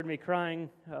Heard me crying.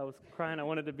 I was crying. I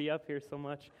wanted to be up here so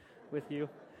much with you.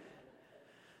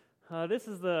 This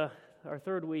is our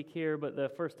third week here, but the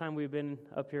first time we've been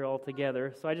up here all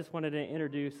together. So I just wanted to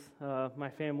introduce my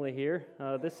family here.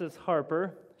 This is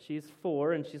Harper. She's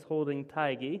 4, and she's holding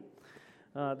Tiggy.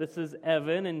 This is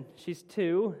Evan, and she's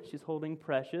 2. She's holding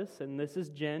Precious. And this is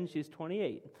Jen. She's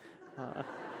 28.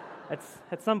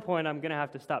 At some point, I'm going to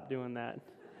have to stop doing that.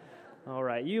 All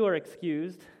right, you are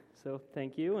excused. So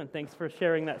thank you, and thanks for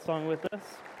sharing that song with us.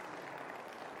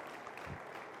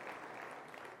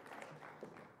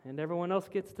 And everyone else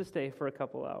gets to stay for a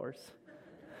couple hours.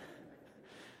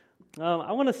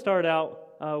 I want to start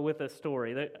out with a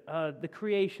story, the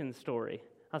creation story.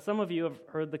 Some of you have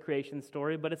heard the creation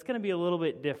story, but it's going to be a little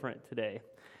bit different today.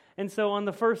 And so on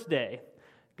the first day,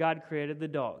 God created the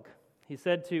dog. He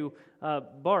said to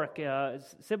bark,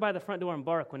 sit by the front door and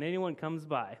bark when anyone comes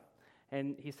by.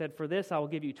 And he said, for this, I will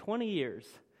give you 20 years.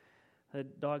 The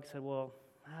dog said, well,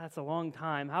 that's a long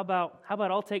time. How about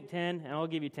I'll take 10 and I'll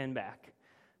give you 10 back.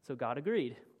 So God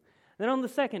agreed. Then on the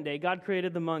second day, God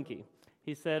created the monkey.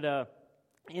 He said,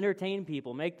 entertain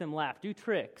people, make them laugh, do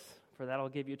tricks. For that, I'll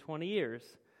give you 20 years.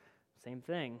 Same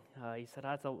thing. He said,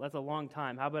 that's a long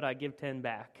time. How about I give 10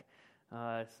 back?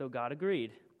 So God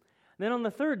agreed. Then on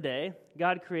the third day,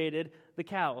 God created the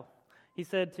cow. He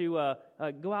said to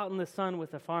go out in the sun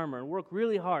with a farmer and work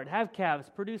really hard, have calves,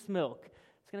 produce milk.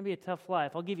 It's going to be a tough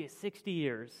life. I'll give you 60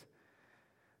 years.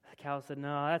 The cow said,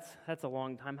 no, that's a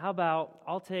long time. How about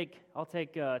I'll take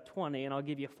 20 and I'll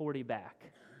give you 40 back.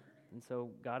 And so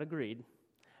God agreed.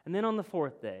 And then on the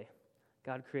fourth day,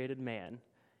 God created man.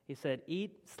 He said,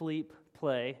 eat, sleep,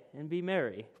 play, and be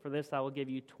merry. For this I will give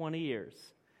you 20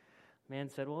 years. Man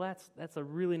said, well, that's a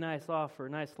really nice offer,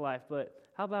 nice life, but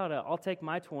how about I'll take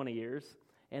my 20 years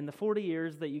and the 40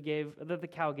 years that the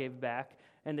cow gave back,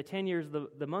 and the 10 years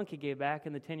the monkey gave back,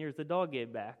 and the 10 years the dog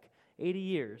gave back. 80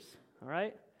 years, all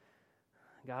right?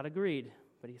 God agreed,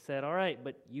 but he said, all right,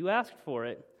 but you asked for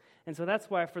it. And so that's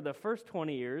why for the first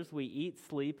 20 years, we eat,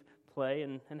 sleep, play,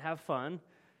 and have fun.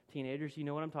 Teenagers, you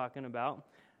know what I'm talking about.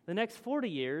 The next 40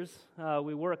 years,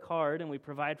 we work hard and we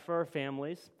provide for our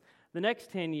families. The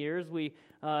next 10 years, we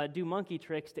do monkey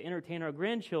tricks to entertain our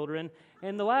grandchildren.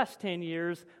 And the last 10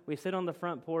 years, we sit on the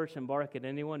front porch and bark at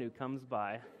anyone who comes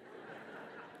by.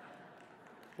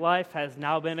 Life has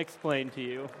now been explained to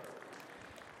you.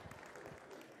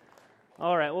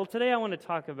 All right, well, today I want to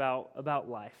talk about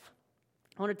life.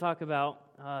 I want to talk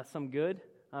about some good.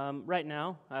 Right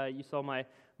now, you saw my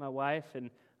wife and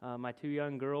my 2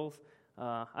 young girls.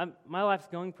 My life's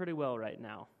going pretty well right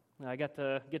now. I get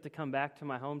to come back to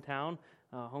my hometown,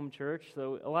 home church,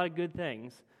 so a lot of good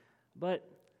things. But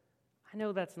I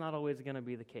know that's not always going to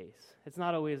be the case. It's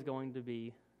not always going to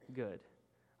be good.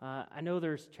 I know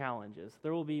there's challenges.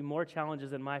 There will be more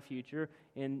challenges in my future,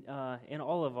 in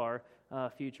all of our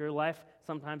future. Life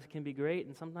sometimes can be great,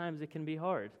 and sometimes it can be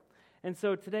hard. And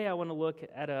so today I want to look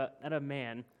at a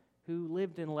man who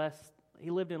lived in less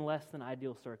than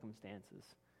ideal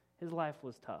circumstances. His life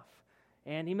was tough.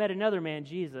 And he met another man,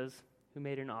 Jesus, who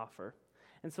made an offer.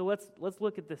 And so let's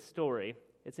look at this story.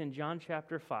 It's in John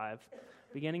chapter 5,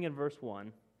 beginning in verse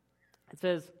 1. It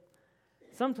says,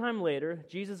 sometime later,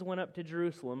 Jesus went up to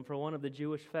Jerusalem for one of the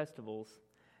Jewish festivals.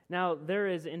 Now there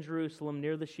is in Jerusalem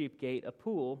near the sheep gate a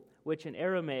pool, which in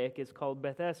Aramaic is called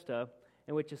Bethesda,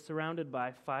 and which is surrounded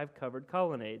by 5 covered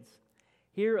colonnades.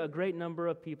 Here a great number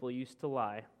of people used to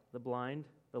lie, the blind,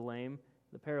 the lame,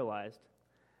 the paralyzed.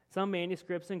 Some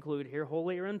manuscripts include here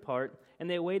wholly or in part, and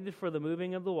they waited for the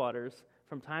moving of the waters.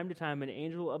 From time to time, an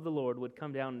angel of the Lord would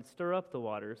come down and stir up the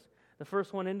waters. The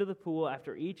first one into the pool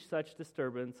after each such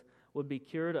disturbance would be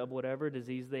cured of whatever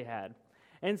disease they had.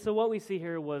 And so what we see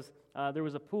here was there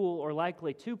was a pool, or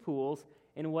likely 2 pools,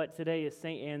 in what today is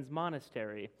St. Anne's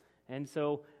Monastery. And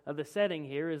so the setting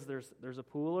here is there's a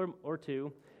pool or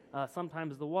 2.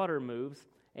 Sometimes the water moves.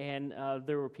 And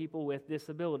there were people with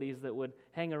disabilities that would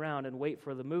hang around and wait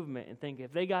for the movement and think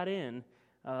if they got in,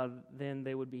 then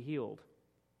they would be healed.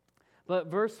 But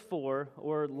verse 4,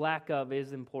 or lack of,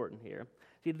 is important here.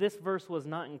 See, this verse was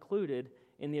not included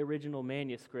in the original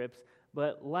manuscripts,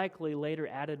 but likely later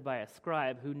added by a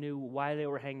scribe who knew why they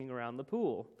were hanging around the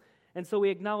pool. And so we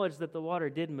acknowledge that the water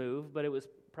did move, but it was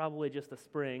probably just a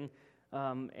spring,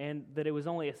 and that it was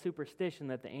only a superstition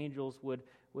that the angels would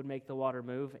make the water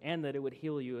move, and that it would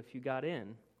heal you if you got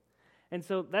in. And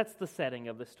so that's the setting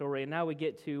of the story, and now we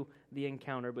get to the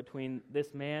encounter between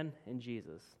this man and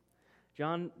Jesus.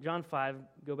 John 5,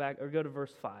 go to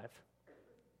verse 5.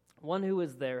 One who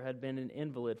was there had been an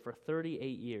invalid for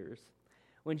 38 years.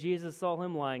 When Jesus saw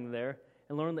him lying there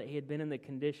and learned that he had been in the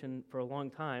condition for a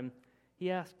long time, he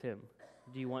asked him,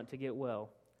 "Do you want to get well?"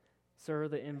 "Sir,"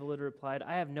 the invalid replied,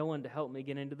 "I have no one to help me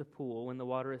get into the pool when the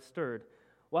water is stirred.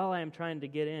 While I am trying to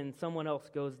get in, someone else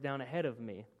goes down ahead of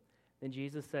me." Then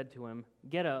Jesus said to him,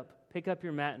 "Get up, pick up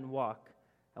your mat and walk."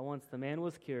 At once the man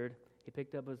was cured. He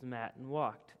picked up his mat and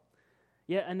walked.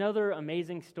 Yet another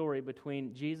amazing story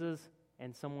between Jesus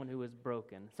and someone who is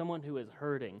broken, someone who is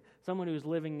hurting, someone who is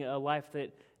living a life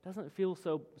that doesn't feel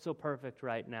so perfect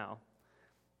right now.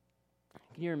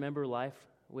 Can you remember life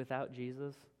without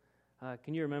Jesus?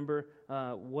 Can you remember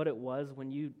what it was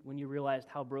when you realized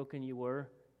how broken you were?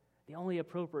 The only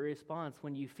appropriate response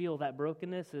when you feel that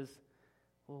brokenness is,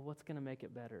 well, what's going to make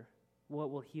it better?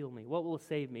 What will heal me? What will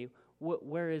save me?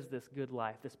 Where is this good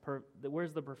life?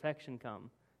 Where's the perfection come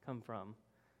from?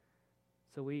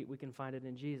 So we can find it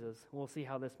in Jesus. We'll see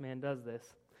how this man does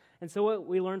this. And so what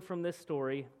we learn from this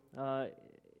story,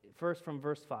 first from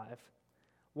verse 5,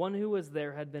 one who was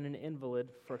there had been an invalid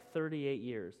for 38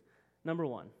 years. Number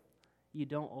one, you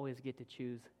don't always get to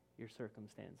choose your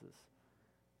circumstances.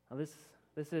 Now this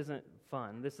isn't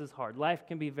fun. This is hard. Life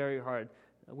can be very hard.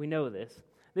 We know this.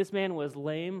 This man was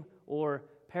lame or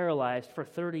paralyzed for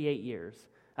 38 years.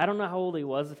 I don't know how old he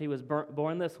was, if he was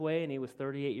born this way and he was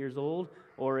 38 years old,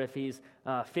 or if he's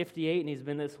 58 and he's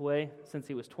been this way since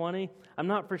he was 20. I'm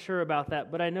not for sure about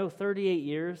that, but I know 38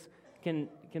 years can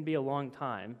be a long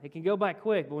time. It can go by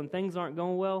quick, but when things aren't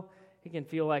going well, it can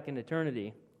feel like an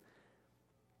eternity.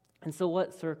 And so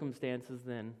what circumstances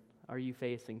then are you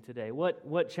facing today?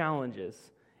 What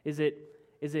challenges? Is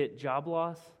it job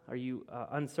loss? Are you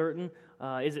uncertain?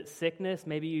 Is it sickness?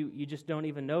 Maybe you just don't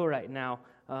even know right now.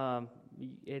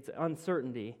 It's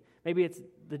uncertainty. Maybe it's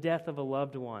the death of a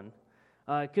loved one.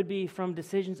 It could be from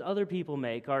decisions other people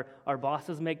make. Our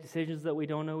bosses make decisions that we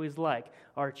don't always like.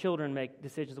 Our children make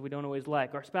decisions that we don't always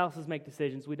like. Our spouses make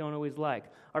decisions we don't always like.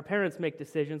 Our parents make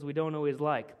decisions we don't always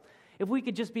like. If we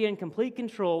could just be in complete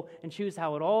control and choose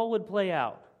how it all would play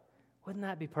out, wouldn't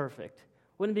that be perfect?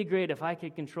 Wouldn't it be great if I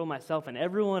could control myself and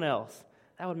everyone else?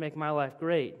 That would make my life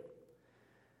great.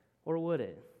 Or would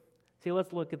it? See,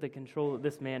 let's look at the control that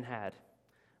this man had.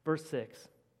 Verse 6.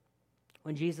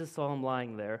 When Jesus saw him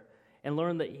lying there and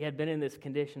learned that he had been in this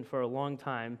condition for a long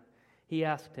time, he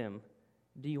asked him,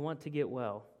 "Do you want to get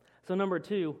well?" So number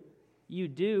 2, you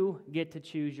do get to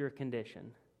choose your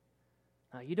condition.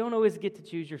 You don't always get to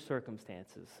choose your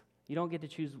circumstances. You don't get to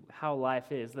choose how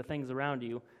life is, the things around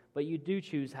you, but you do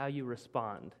choose how you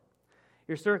respond.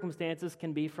 Your circumstances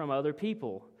can be from other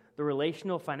people. The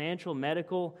relational, financial,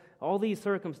 medical, all these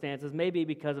circumstances may be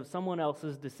because of someone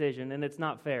else's decision, and it's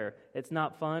not fair. It's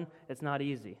not fun. It's not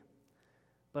easy.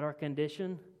 But our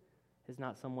condition is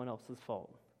not someone else's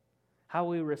fault. How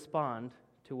we respond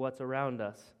to what's around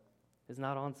us is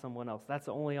not on someone else. That's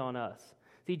only on us.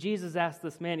 See, Jesus asked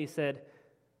this man, he said,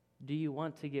 "Do you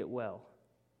want to get well?"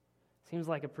 Seems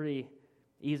like a pretty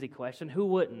easy question. Who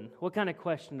wouldn't? What kind of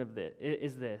question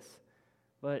is this?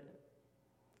 But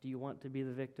do you want to be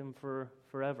the victim for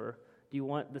forever? Do you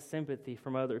want the sympathy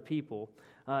from other people?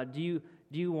 Do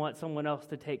you want someone else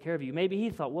to take care of you? Maybe he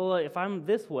thought, well, if I'm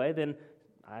this way, then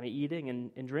I'm eating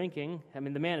and drinking. I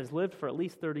mean, the man has lived for at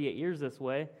least 38 years this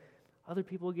way. Other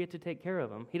people get to take care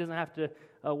of him. He doesn't have to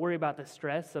worry about the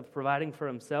stress of providing for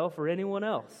himself or anyone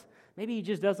else. Maybe he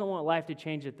just doesn't want life to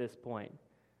change at this point.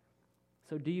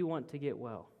 So do you want to get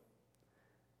well?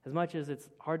 As much as it's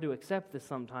hard to accept this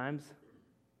sometimes,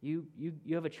 you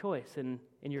have a choice in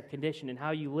your condition and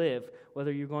how you live,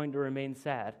 whether you're going to remain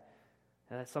sad.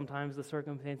 Sometimes the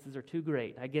circumstances are too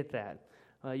great. I get that.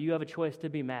 You have a choice to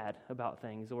be mad about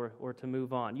things or to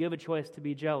move on. You have a choice to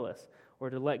be jealous or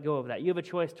to let go of that. You have a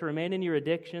choice to remain in your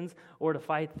addictions or to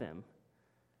fight them.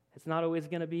 It's not always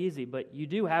going to be easy, but you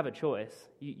do have a choice.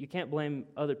 You can't blame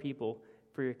other people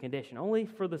for your condition, only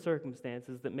for the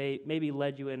circumstances that maybe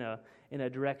led you in a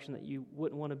direction that you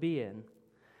wouldn't want to be in.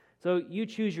 So you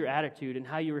choose your attitude and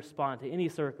how you respond to any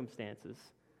circumstances.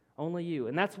 Only you.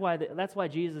 And that's why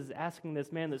Jesus is asking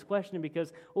this man this question,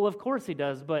 because, well, of course he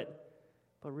does, but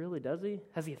really, does he?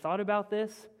 Has he thought about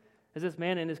this? Has this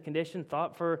man in his condition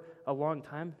thought for a long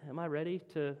time, am I ready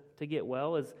to get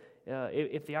well?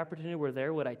 If the opportunity were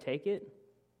there, would I take it?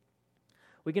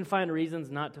 We can find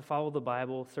reasons not to follow the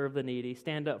Bible, serve the needy,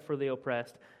 stand up for the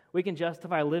oppressed. We can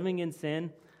justify living in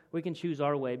sin. We can choose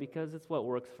our way because it's what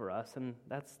works for us, and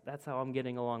that's how I'm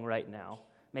getting along right now.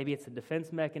 Maybe it's a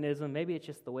defense mechanism. Maybe it's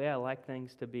just the way I like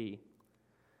things to be.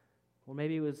 Or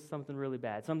maybe it was something really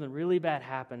bad. Something really bad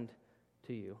happened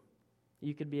to you.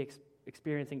 You could be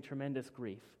experiencing tremendous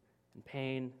grief and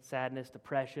pain, sadness,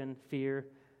 depression, fear,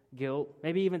 guilt.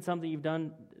 Maybe even something you've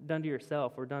done to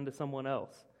yourself or done to someone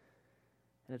else.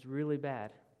 And it's really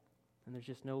bad. And there's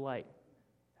just no light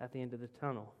at the end of the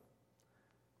tunnel.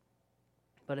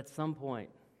 But at some point,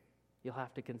 you'll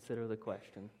have to consider the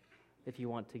question if you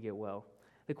want to get well.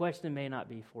 The question may not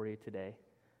be for you today.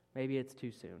 Maybe it's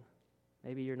too soon.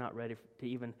 Maybe you're not ready to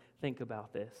even think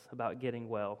about this, about getting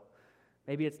well.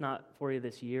 Maybe it's not for you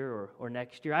this year or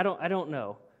next year. I don't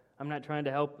know. I'm not trying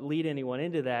to help lead anyone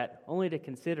into that, only to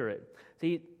consider it.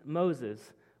 See,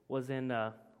 Moses was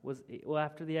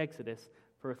after the Exodus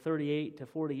for 38 to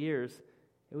 40 years.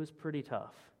 It was pretty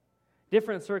tough.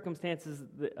 Different circumstances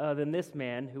than this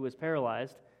man who was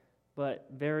paralyzed, but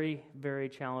very, very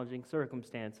challenging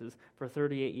circumstances for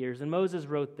 38 years. And Moses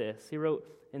wrote this. He wrote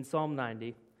in Psalm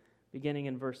 90, beginning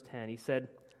in verse 10, he said,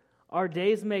 "Our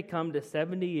days may come to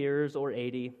 70 years or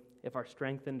 80 if our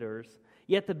strength endures.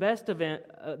 Yet the best of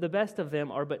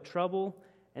them are but trouble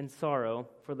and sorrow,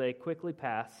 for they quickly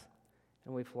pass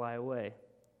and we fly away."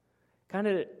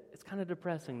 It's kind of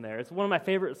depressing there. It's one of my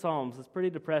favorite Psalms. It's pretty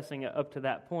depressing up to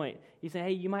that point. You say,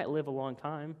 hey, you might live a long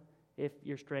time if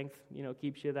your strength,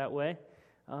 keeps you that way.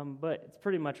 But it's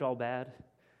pretty much all bad.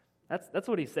 That's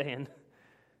what he's saying.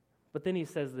 But then he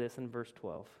says this in verse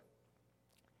 12.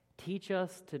 "Teach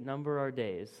us to number our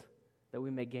days, that we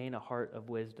may gain a heart of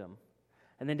wisdom."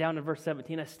 And then down in verse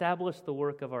 17, "Establish the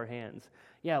work of our hands."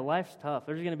 Yeah, life's tough.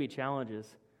 There's going to be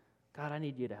challenges. God, I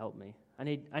need you to help me. I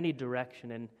need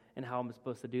direction in how I'm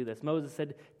supposed to do this. Moses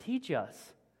said, teach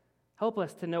us. Help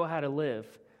us to know how to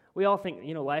live. We all think,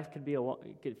 life could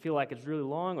feel like it's really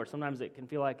long, or sometimes it can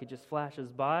feel like it just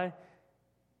flashes by.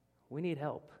 We need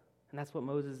help. And that's what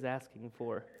Moses is asking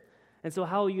for. And so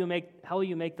how will you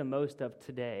make the most of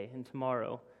today and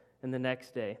tomorrow and the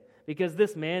next day? Because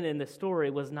this man in the story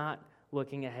was not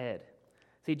looking ahead.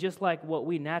 See, just like what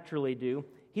we naturally do,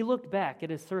 he looked back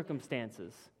at his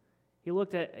circumstances. He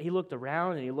looked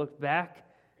around and he looked back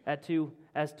as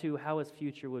to how his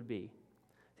future would be.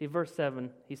 See, verse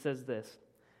 7, he says this.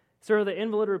 "Sir, the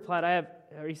invalid replied,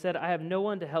 I have no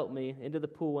one to help me into the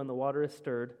pool when the water is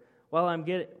stirred. While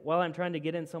I'm trying to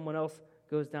get in, someone else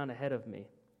goes down ahead of me."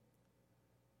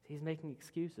 He's making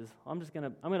excuses. I'm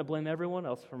going to blame everyone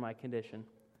else for my condition,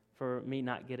 for me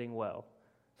not getting well.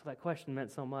 So that question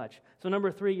meant so much. So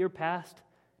number 3, your past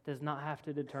does not have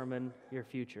to determine your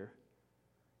future.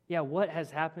 Yeah, what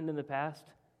has happened in the past,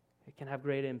 it can have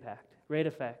great impact, great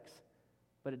effects,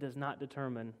 but it does not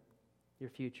determine your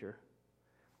future.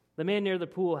 The man near the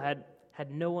pool had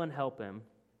no one help him.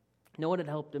 No one had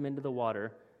helped him into the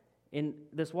water, in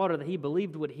this water that he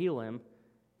believed would heal him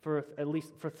for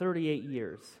 38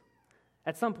 years.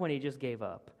 At some point, he just gave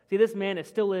up. See, this man is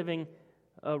still living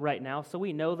right now, so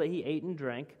we know that he ate and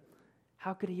drank.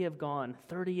 How could he have gone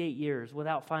 38 years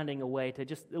without finding a way to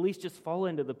at least fall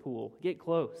into the pool, get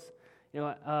close,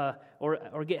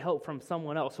 or get help from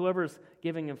someone else, whoever's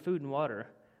giving him food and water?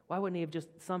 Why wouldn't he have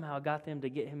just somehow got them to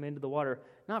get him into the water,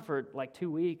 not for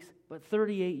 2 weeks, but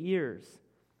 38 years?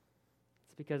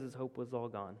 It's because his hope was all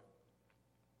gone.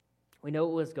 We know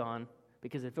it was gone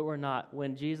because if it were not,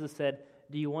 when Jesus said,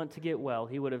 "Do you want to get well?"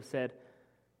 he would have said,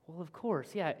 "Well, of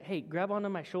course, yeah. Hey, grab onto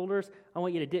my shoulders. I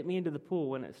want you to dip me into the pool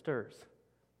when it stirs."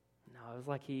 No, it was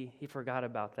like he forgot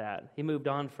about that. He moved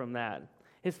on from that.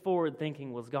 His forward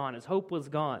thinking was gone. His hope was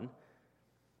gone.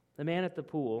 The man at the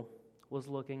pool was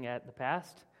looking at the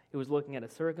past. He was looking at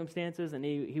his circumstances, and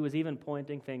he was even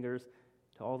pointing fingers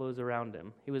to all those around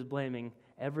him. He was blaming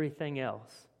everything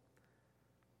else.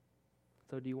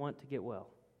 So do you want to get well?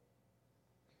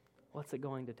 What's it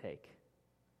going to take?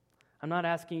 I'm not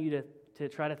asking you to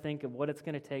try to think of what it's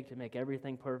going to take to make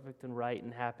everything perfect and right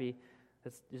and happy.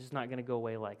 It's just not going to go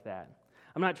away like that.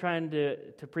 I'm not trying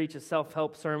to preach a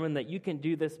self-help sermon that you can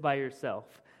do this by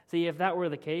yourself. See, if that were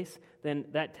the case, then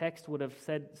that text would have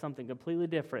said something completely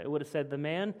different. It would have said the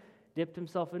man dipped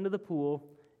himself into the pool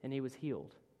and he was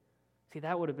healed. See,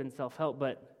 that would have been self-help,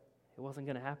 but it wasn't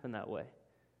going to happen that way.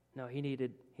 No, he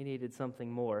needed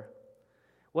something more.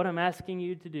 What I'm asking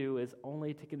you to do is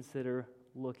only to consider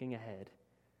looking ahead.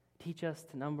 Teach us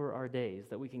to number our days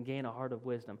that we can gain a heart of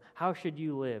wisdom. How should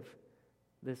you live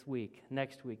this week,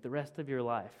 next week, the rest of your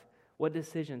life? What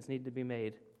decisions need to be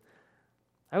made?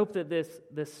 I hope that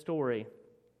this story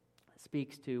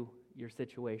speaks to your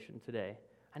situation today.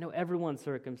 I know everyone's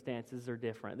circumstances are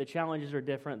different. The challenges are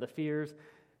different, the fears,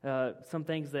 some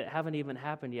things that haven't even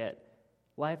happened yet.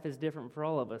 Life is different for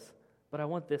all of us, but I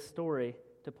want this story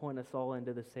to point us all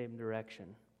into the same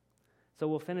direction. So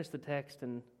we'll finish the text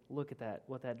and look at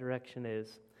what that direction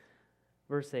is.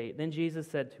 Verse 8, "Then Jesus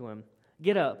said to him,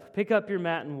 'Get up, pick up your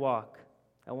mat and walk.'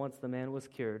 At once the man was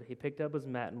cured. He picked up his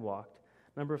mat and walked."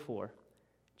 Number 4,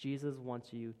 Jesus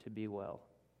wants you to be well.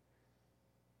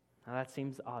 Now that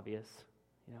seems obvious.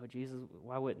 Jesus,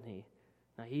 why wouldn't he?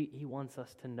 Now he wants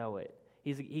us to know it.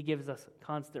 He gives us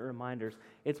constant reminders.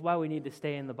 It's why we need to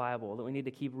stay in the Bible, that we need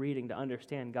to keep reading to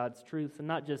understand God's truths, and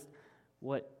not just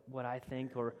what I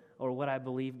think or what I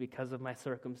believe because of my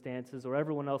circumstances, or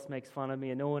everyone else makes fun of me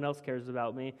and no one else cares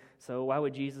about me, so why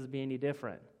would Jesus be any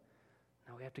different?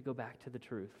 No, we have to go back to the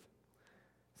truth.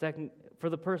 Second, for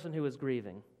the person who is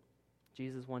grieving,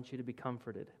 Jesus wants you to be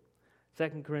comforted.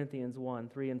 2 Corinthians 1,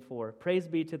 3 and 4. Praise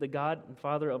be to the God and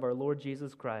Father of our Lord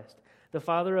Jesus Christ, the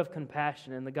Father of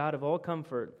compassion and the God of all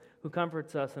comfort, who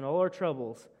comforts us in all our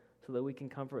troubles, so that we can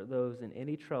comfort those in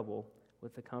any trouble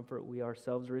with the comfort we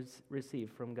ourselves receive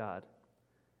from God.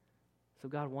 So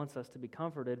God wants us to be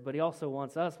comforted, but He also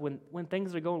wants us, when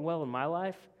things are going well in my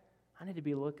life, I need to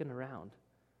be looking around.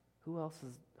 Who else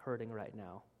is hurting right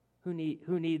now? Who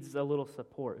needs a little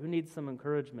support? Who needs some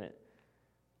encouragement?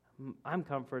 I'm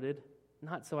comforted,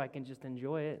 not so I can just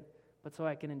enjoy it, but so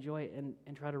I can enjoy it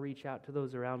and try to reach out to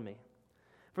those around me.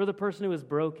 For the person who is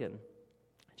broken,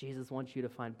 Jesus wants you to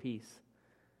find peace.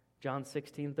 John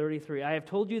 16:33, I have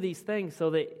told you these things so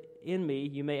that in me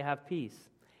you may have peace.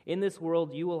 In this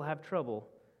world you will have trouble,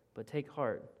 but take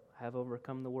heart, I have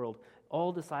overcome the world.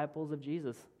 All disciples of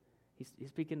Jesus, he's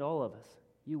speaking to all of us.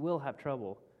 You will have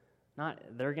trouble. Not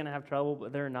they're going to have trouble,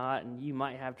 but they're not, and you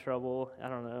might have trouble. I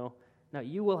don't know. No,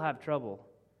 you will have trouble.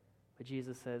 But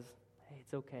Jesus says, hey,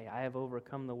 it's okay. I have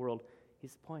overcome the world.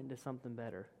 He's pointing to something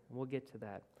better, and we'll get to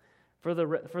that. For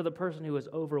the person who is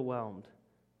overwhelmed,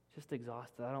 just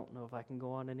exhausted, I don't know if I can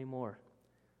go on anymore,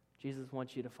 Jesus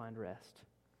wants you to find rest.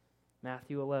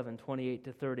 Matthew 11,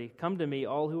 28-30. Come to me,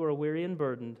 all who are weary and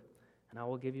burdened, and I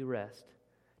will give you rest.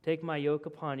 Take my yoke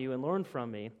upon you and learn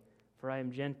from me, for I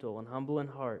am gentle and humble in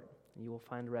heart, and you will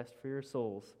find rest for your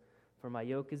souls. For my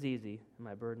yoke is easy and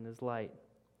my burden is light.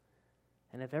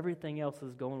 And if everything else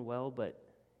is going well, but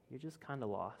you're just kind of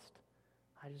lost,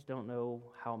 I just don't know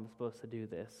how I'm supposed to do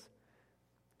this,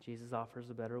 Jesus offers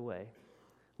a better way.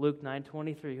 Luke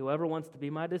 9:23, whoever wants to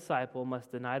be my disciple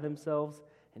must deny themselves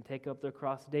and take up their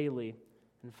cross daily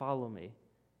and follow me.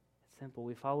 It's simple.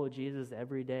 We follow Jesus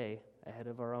every day ahead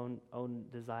of our own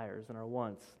desires and our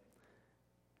wants.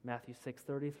 Matthew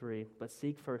 6:33, but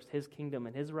seek first His kingdom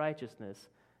and His righteousness,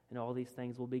 and all these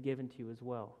things will be given to you as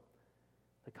well.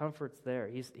 The comfort's there.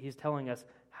 He's telling us,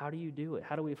 how do you do it?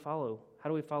 How do we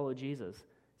follow Jesus?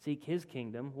 Seek His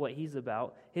kingdom, what He's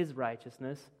about, His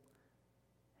righteousness,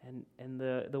 and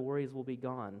the worries will be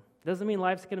gone. Doesn't mean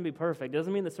life's going to be perfect.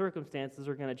 Doesn't mean the circumstances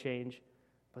are going to change,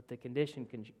 but the condition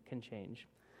can change.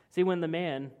 See, when the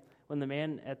man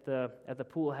at the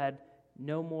pool had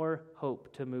no more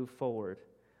hope to move forward,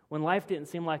 when life didn't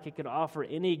seem like it could offer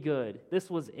any good, this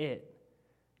was it.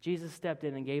 Jesus stepped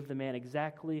in and gave the man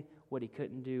exactly what he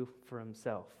couldn't do for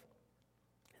himself.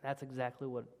 And that's exactly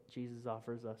what Jesus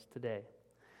offers us today.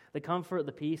 The comfort,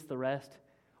 the peace, the rest,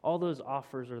 all those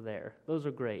offers are there. Those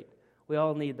are great. We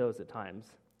all need those at times.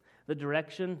 The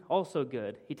direction, also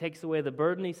good. He takes away the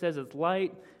burden. He says it's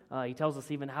light. He tells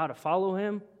us even how to follow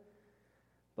Him.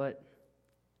 But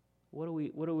what are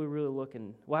we really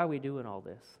looking? Why are we doing all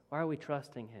this? Why are we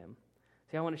trusting Him?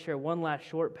 See, I want to share one last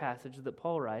short passage that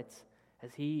Paul writes,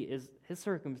 as his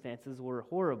circumstances were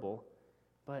horrible,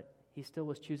 but he still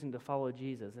was choosing to follow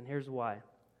Jesus, and here's why.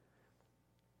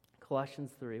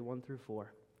 Colossians 3, 1-4.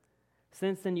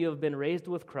 Since then you have been raised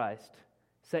with Christ,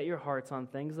 set your hearts on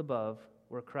things above,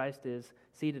 where Christ is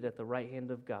seated at the right hand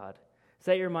of God.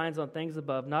 Set your minds on things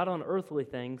above, not on earthly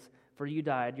things, for you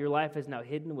died. Your life is now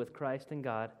hidden with Christ in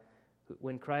God.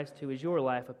 When Christ, who is your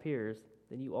life, appears,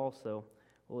 then you also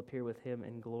will appear with Him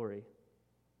in glory.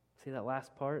 See that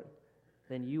last part?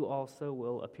 Then you also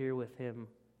will appear with Him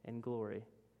in glory.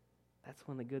 That's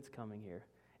when the good's coming here.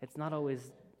 It's not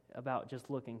always about just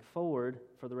looking forward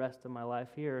for the rest of my life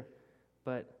here,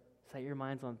 but set your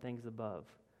minds on things above,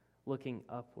 looking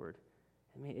upward.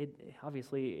 I mean,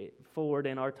 obviously forward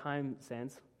in our time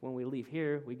sense, when we leave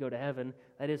here, we go to heaven,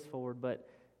 that is forward, but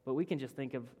we can just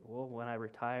think of, well, when I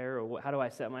retire, or how do I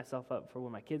set myself up for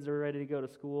when my kids are ready to go to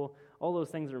school? All those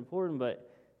things are important, but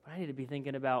I need to be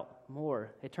thinking about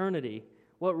more, eternity,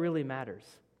 what really matters.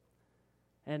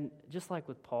 And just like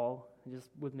with Paul,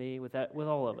 just with me, with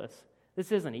all of us,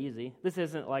 this isn't easy. This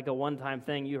isn't like a one-time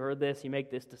thing. You heard this, you make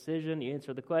this decision, you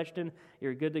answer the question,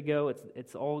 you're good to go.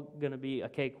 It's all going to be a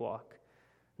cakewalk.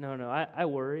 No, I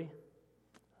worry.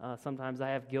 Sometimes I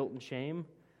have guilt and shame.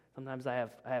 Sometimes I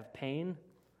have pain.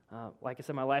 Like I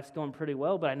said, my life's going pretty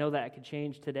well, but I know that it could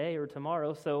change today or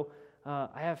tomorrow. So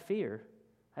I have fear.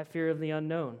 I have fear of the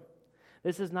unknown.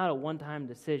 This is not a one-time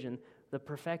decision. The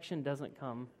perfection doesn't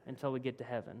come until we get to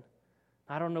heaven.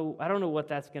 I don't know what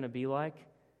that's going to be like,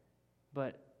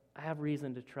 but I have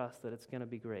reason to trust that it's going to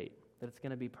be great, that it's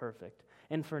going to be perfect.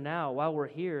 And for now, while we're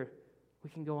here, we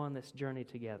can go on this journey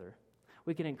together.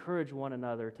 We can encourage one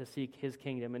another to seek His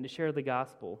kingdom and to share the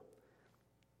gospel.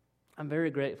 I'm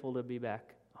very grateful to be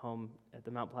back home at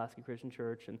the Mount Pulaski Christian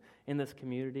Church and in this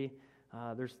community.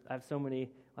 I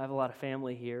have a lot of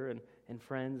family here and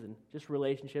friends and just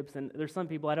relationships, and there's some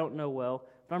people I don't know well,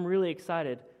 but I'm really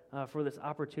excited for this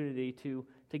opportunity to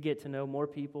get to know more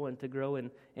people and to grow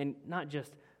in not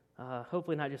just,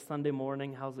 hopefully not just Sunday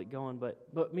morning, how's it going,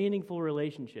 but meaningful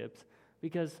relationships,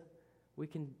 because we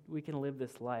can live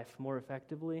this life more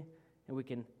effectively, and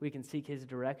we can seek His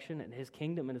direction and His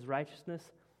kingdom and His righteousness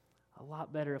a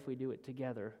lot better if we do it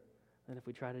together than if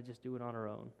we try to just do it on our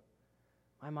own.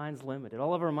 My mind's limited.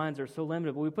 All of our minds are so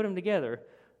limited, but we put them together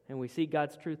and we seek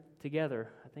God's truth together.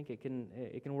 I think it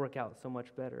can work out so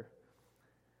much better.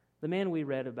 The man we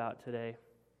read about today,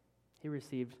 he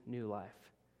received new life.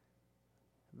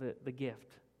 The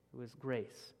gift was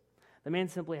grace. The man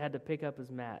simply had to pick up his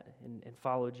mat and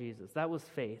follow Jesus. That was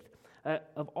faith.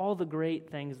 Of all the great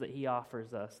things that He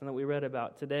offers us and that we read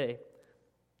about today,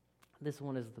 this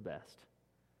one is the best.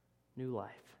 New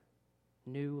life.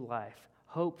 New life.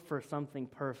 Hope for something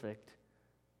perfect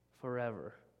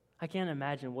forever. I can't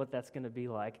imagine what that's going to be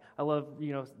like. I love,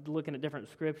 looking at different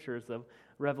scriptures of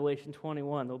Revelation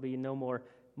 21. There'll be no more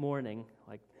mourning,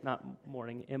 like not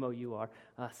mourning, M-O-U-R,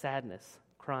 sadness,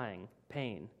 crying,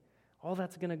 pain. All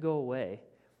that's going to go away.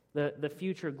 The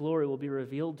future glory will be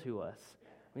revealed to us.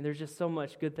 I mean, there's just so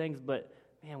much good things, but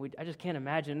man, I just can't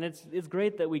imagine. It's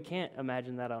great that we can't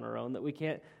imagine that on our own, that we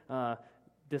can't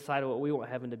decide what we want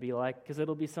heaven to be like, because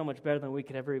it'll be so much better than we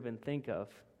could ever even think of.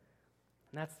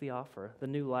 And that's the offer, the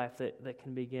new life that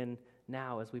can begin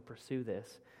now as we pursue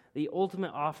this. The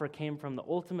ultimate offer came from the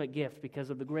ultimate gift because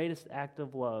of the greatest act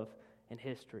of love in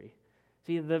history.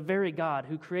 See, the very God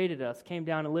who created us came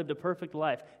down and lived a perfect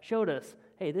life, showed us,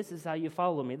 hey, this is how you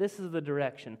follow me. This is the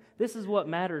direction. This is what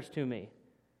matters to me.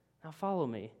 Now follow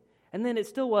me. And then it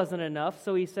still wasn't enough,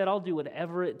 so He said, I'll do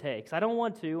whatever it takes. I don't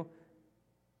want to,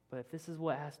 but if this is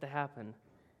what has to happen,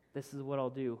 this is what I'll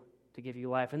do to give you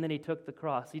life. And then He took the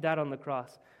cross. He died on the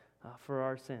cross for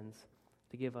our sins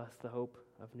to give us the hope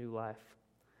of new life.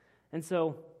 And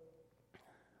so,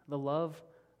 the love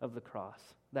of the cross,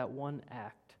 that one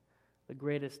act, the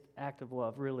greatest act of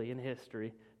love really in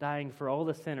history, dying for all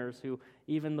the sinners,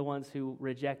 even the ones who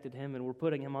rejected Him and were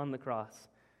putting Him on the cross,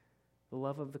 the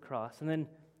love of the cross. And then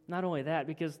not only that,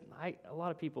 because a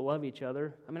lot of people love each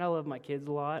other. I mean, I love my kids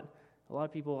a lot. A lot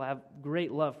of people have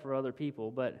great love for other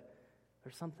people, but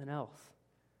there's something else.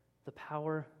 The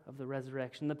power of the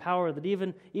resurrection, the power that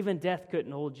even death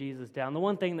couldn't hold Jesus down. The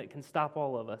one thing that can stop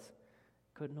all of us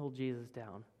couldn't hold Jesus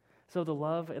down. So the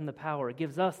love and the power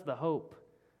gives us the hope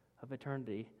of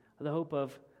eternity, the hope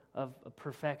of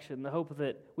perfection, the hope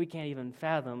that we can't even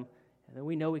fathom, and that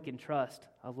we know we can trust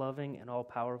a loving and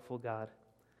all-powerful God.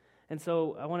 And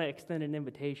so I want to extend an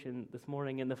invitation this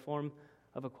morning in the form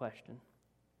of a question.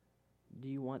 Do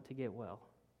you want to get well?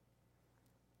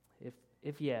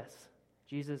 If yes,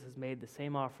 Jesus has made the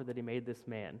same offer that He made this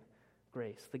man,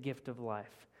 grace, the gift of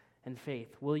life, and faith.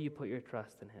 Will you put your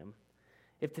trust in Him?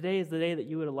 If today is the day that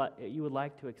you would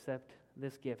like to accept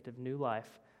this gift of new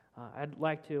life, I'd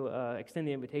like to extend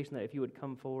the invitation that if you would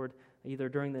come forward, either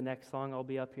during the next song I'll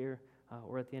be up here,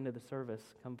 or at the end of the service,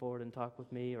 come forward and talk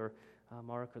with me or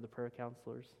Mark or the prayer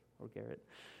counselors or Garrett.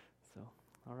 So,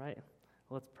 all right,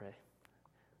 let's pray.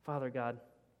 Father God,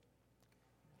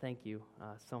 thank you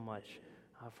so much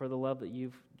for the love that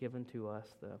You've given to us,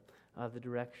 the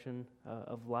direction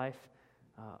of life,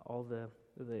 all the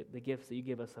gifts that You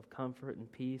give us of comfort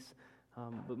and peace.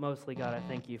 But mostly, God, I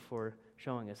thank You for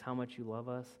showing us how much You love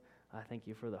us. I thank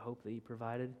You for the hope that You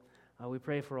provided. We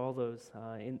pray for all those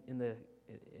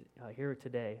here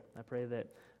today. I pray that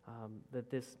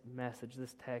this message,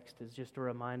 this text, is just a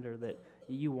reminder that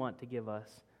You want to give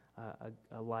us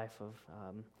a life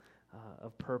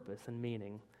of purpose and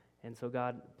meaning. And so,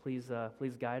 God, please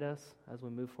guide us as we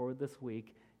move forward this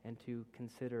week, and to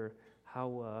consider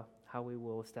how we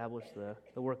will establish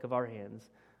the work of our hands.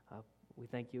 We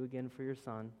thank You again for Your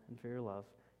Son and for Your love.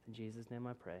 In Jesus' name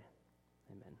I pray.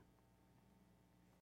 Amen.